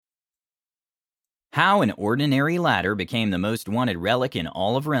How an ordinary ladder became the most wanted relic in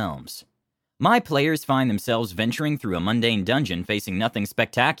all of Realms. My players find themselves venturing through a mundane dungeon facing nothing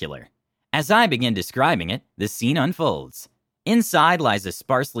spectacular. As I begin describing it, the scene unfolds. Inside lies a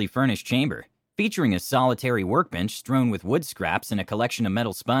sparsely furnished chamber, featuring a solitary workbench strewn with wood scraps and a collection of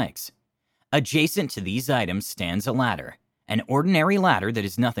metal spikes. Adjacent to these items stands a ladder, an ordinary ladder that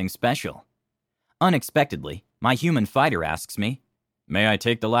is nothing special. Unexpectedly, my human fighter asks me, "May I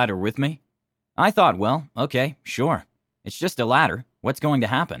take the ladder with me?" I thought, well, okay, sure. It's just a ladder. What's going to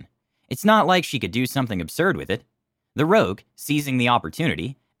happen? It's not like she could do something absurd with it. The rogue, seizing the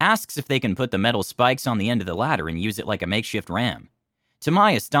opportunity, asks if they can put the metal spikes on the end of the ladder and use it like a makeshift ram. To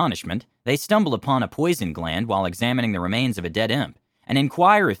my astonishment, they stumble upon a poison gland while examining the remains of a dead imp, and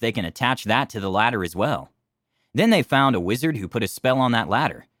inquire if they can attach that to the ladder as well. Then they found a wizard who put a spell on that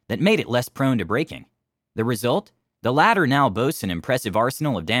ladder that made it less prone to breaking. The result? The ladder now boasts an impressive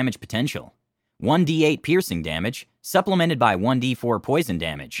arsenal of damage potential. 1d8 piercing damage, supplemented by 1d4 poison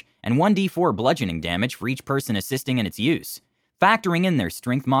damage, and 1d4 bludgeoning damage for each person assisting in its use, factoring in their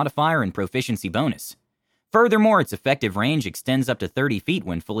strength modifier and proficiency bonus. Furthermore, its effective range extends up to 30 feet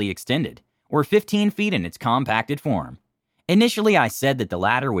when fully extended, or 15 feet in its compacted form. Initially, I said that the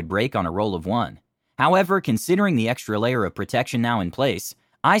ladder would break on a roll of 1. However, considering the extra layer of protection now in place,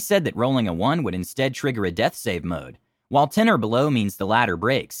 I said that rolling a 1 would instead trigger a death save mode, while 10 or below means the ladder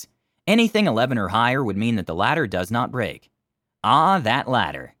breaks. Anything 11 or higher would mean that the ladder does not break. Ah, that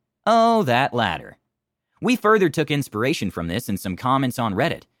ladder. Oh, that ladder. We further took inspiration from this and some comments on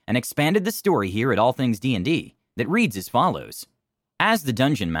Reddit, and expanded the story here at All Things D&D, that reads as follows. As the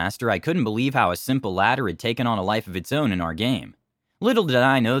Dungeon Master, I couldn't believe how a simple ladder had taken on a life of its own in our game. Little did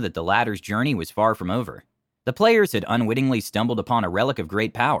I know that the ladder's journey was far from over. The players had unwittingly stumbled upon a relic of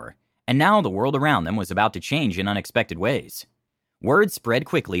great power, and now the world around them was about to change in unexpected ways. Word spread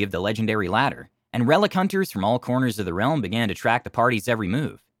quickly of the legendary ladder, and relic hunters from all corners of the realm began to track the party's every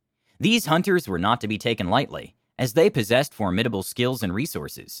move. These hunters were not to be taken lightly, as they possessed formidable skills and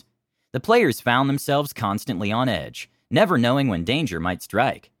resources. The players found themselves constantly on edge, never knowing when danger might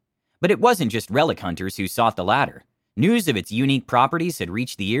strike. But it wasn't just relic hunters who sought the ladder. News of its unique properties had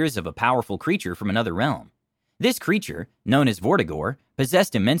reached the ears of a powerful creature from another realm. This creature, known as Vortigor,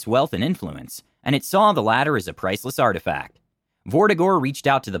 possessed immense wealth and influence, and it saw the ladder as a priceless artifact. Vortigor reached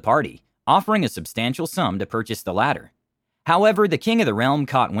out to the party, offering a substantial sum to purchase the ladder. However, the king of the realm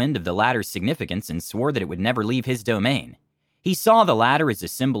caught wind of the ladder's significance and swore that it would never leave his domain. He saw the ladder as a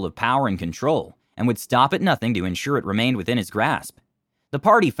symbol of power and control, and would stop at nothing to ensure it remained within his grasp. The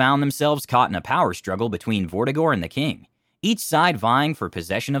party found themselves caught in a power struggle between Vortigor and the king, each side vying for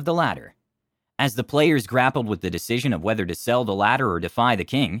possession of the ladder. As the players grappled with the decision of whether to sell the ladder or defy the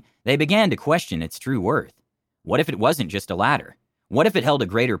king, they began to question its true worth. What if it wasn't just a ladder? What if it held a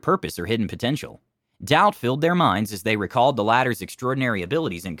greater purpose or hidden potential? Doubt filled their minds as they recalled the ladder's extraordinary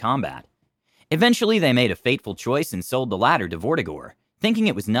abilities in combat. Eventually, they made a fateful choice and sold the ladder to Vortigor, thinking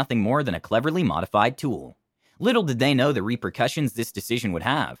it was nothing more than a cleverly modified tool. Little did they know the repercussions this decision would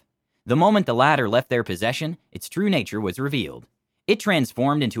have. The moment the ladder left their possession, its true nature was revealed. It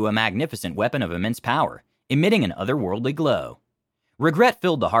transformed into a magnificent weapon of immense power, emitting an otherworldly glow. Regret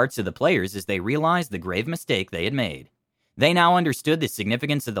filled the hearts of the players as they realized the grave mistake they had made. They now understood the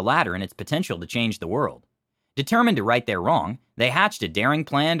significance of the ladder and its potential to change the world. Determined to right their wrong, they hatched a daring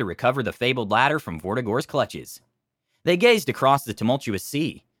plan to recover the fabled ladder from Vortigor's clutches. They gazed across the tumultuous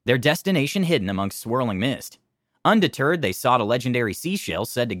sea, their destination hidden amongst swirling mist. Undeterred, they sought a legendary seashell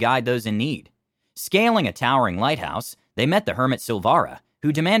said to guide those in need. Scaling a towering lighthouse, they met the hermit Silvara,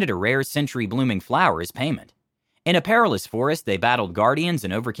 who demanded a rare century-blooming flower as payment. In a perilous forest, they battled guardians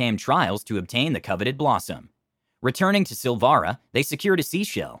and overcame trials to obtain the coveted blossom. Returning to Silvara, they secured a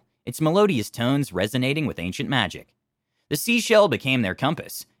seashell, its melodious tones resonating with ancient magic. The seashell became their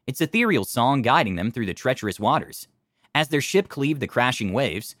compass, its ethereal song guiding them through the treacherous waters. As their ship cleaved the crashing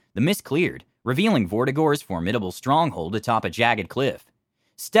waves, the mist cleared, revealing Vortigor's formidable stronghold atop a jagged cliff.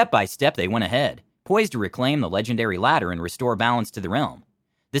 Step by step they went ahead, poised to reclaim the legendary ladder and restore balance to the realm.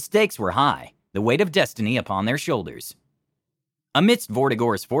 The stakes were high, the weight of destiny upon their shoulders. Amidst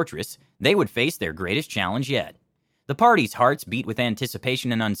Vortigor's fortress, they would face their greatest challenge yet. The party's hearts beat with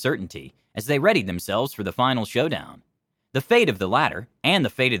anticipation and uncertainty as they readied themselves for the final showdown. The fate of the ladder, and the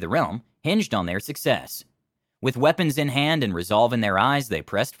fate of the realm, hinged on their success. With weapons in hand and resolve in their eyes, they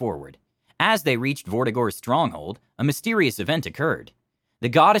pressed forward. As they reached Vortigor's stronghold, a mysterious event occurred. The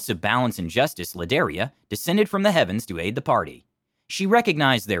goddess of balance and justice, Lidaria, descended from the heavens to aid the party. She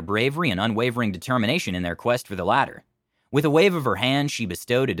recognized their bravery and unwavering determination in their quest for the ladder. With a wave of her hand, she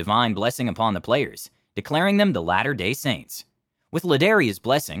bestowed a divine blessing upon the players, declaring them the Latter-day Saints. With Ladaria's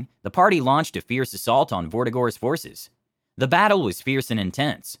blessing, the party launched a fierce assault on Vortigor's forces. The battle was fierce and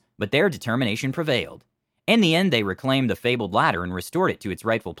intense, but their determination prevailed. In the end, they reclaimed the fabled ladder and restored it to its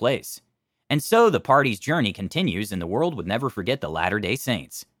rightful place. And so the party's journey continues, and the world would never forget the Latter-day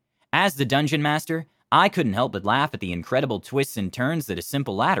Saints. As the Dungeon Master, I couldn't help but laugh at the incredible twists and turns that a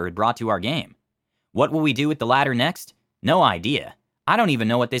simple ladder had brought to our game. What will we do with the ladder next? No idea. I don't even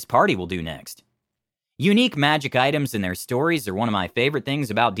know what this party will do next. Unique magic items and their stories are one of my favorite things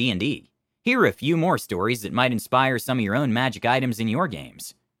about D&D. Here are a few more stories that might inspire some of your own magic items in your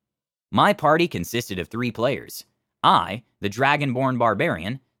games. My party consisted of 3 players. I, the Dragonborn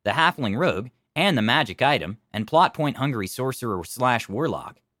Barbarian, the Halfling Rogue, and the magic item and plot point hungry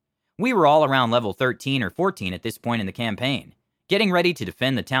sorcerer/warlock. We were all around level 13 or 14 at this point in the campaign, getting ready to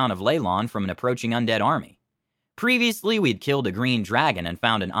defend the town of Leylon from an approaching undead army. Previously, we'd killed a green dragon and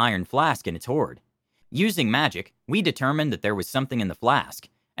found an iron flask in its hoard. Using magic, we determined that there was something in the flask,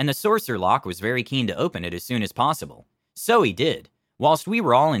 and the sorcerer lock was very keen to open it as soon as possible. So he did, whilst we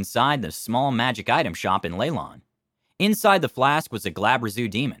were all inside the small magic item shop in Leylon. Inside the flask was a Glabrazu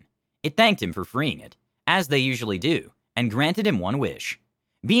demon. It thanked him for freeing it, as they usually do, and granted him one wish.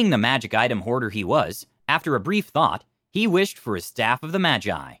 Being the magic item hoarder he was, after a brief thought, he wished for a Staff of the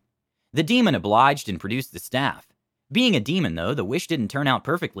Magi. The demon obliged and produced the staff. Being a demon, though, the wish didn't turn out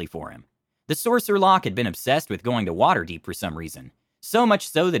perfectly for him. The sorcerer lock had been obsessed with going to Waterdeep for some reason, so much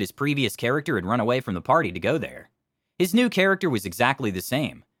so that his previous character had run away from the party to go there. His new character was exactly the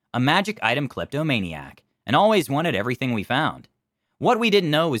same, a magic item kleptomaniac, and always wanted everything we found. What we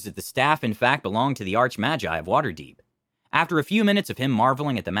didn't know was that the staff in fact belonged to the Archmagi of Waterdeep. After a few minutes of him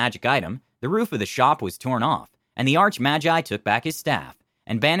marveling at the magic item, the roof of the shop was torn off, and the Archmagi took back his staff,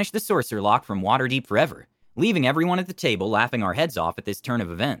 and banished the sorcerer lock from Waterdeep forever, leaving everyone at the table laughing our heads off at this turn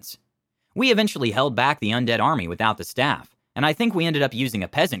of events. We eventually held back the undead army without the staff, and I think we ended up using a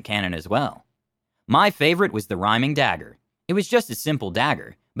peasant cannon as well. My favorite was the rhyming dagger. It was just a simple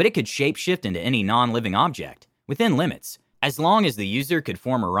dagger, but it could shapeshift into any non-living object, within limits, as long as the user could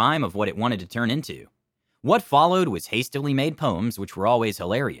form a rhyme of what it wanted to turn into. What followed was hastily made poems, which were always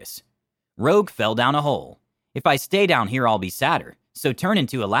hilarious. Rogue fell down a hole. If I stay down here, I'll be sadder, so turn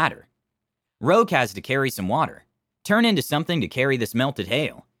into a ladder. Rogue has to carry some water. Turn into something to carry this melted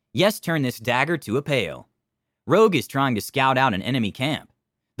hail. Yes, turn this dagger to a pail. Rogue is trying to scout out an enemy camp.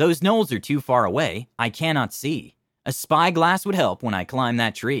 Those knolls are too far away, I cannot see. A spyglass would help when I climb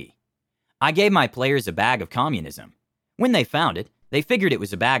that tree. I gave my players a bag of communism. When they found it, they figured it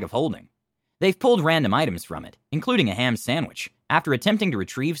was a bag of holding. They've pulled random items from it, including a ham sandwich, after attempting to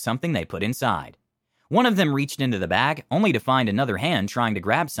retrieve something they put inside. One of them reached into the bag, only to find another hand trying to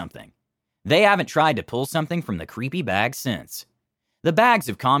grab something. They haven't tried to pull something from the creepy bag since. The bags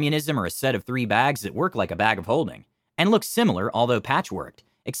of communism are a set of 3 bags that work like a bag of holding, and look similar although patchworked,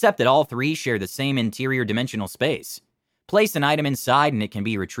 except that all 3 share the same interior dimensional space. Place an item inside and it can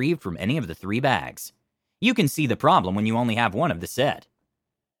be retrieved from any of the 3 bags. You can see the problem when you only have one of the set.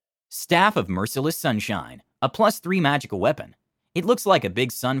 Staff of Merciless Sunshine, a +3 magical weapon. It looks like a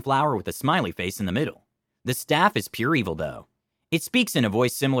big sunflower with a smiley face in the middle. The staff is pure evil though. It speaks in a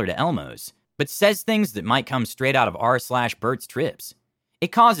voice similar to Elmo's, but says things that might come straight out of r/Bert's trips.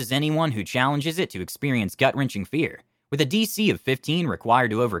 It causes anyone who challenges it to experience gut-wrenching fear, with a DC of 15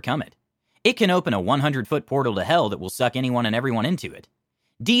 required to overcome it. It can open a 100-foot portal to hell that will suck anyone and everyone into it.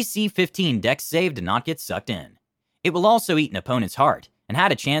 DC 15 dex save to not get sucked in. It will also eat an opponent's heart, and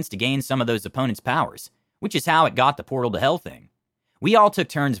had a chance to gain some of those opponent's powers, which is how it got the portal to hell thing. We all took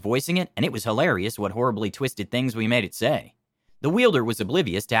turns voicing it, and it was hilarious what horribly twisted things we made it say. The wielder was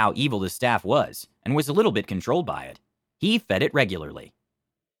oblivious to how evil the staff was, and was a little bit controlled by it. He fed it regularly.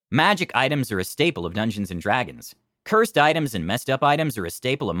 Magic items are a staple of Dungeons & Dragons. Cursed items and messed up items are a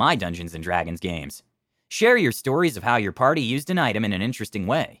staple of my Dungeons & Dragons games. Share your stories of how your party used an item in an interesting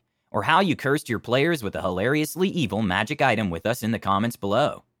way, or how you cursed your players with a hilariously evil magic item with us in the comments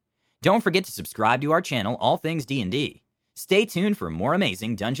below. Don't forget to subscribe to our channel, All Things D&D. Stay tuned for more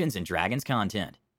amazing Dungeons & Dragons content.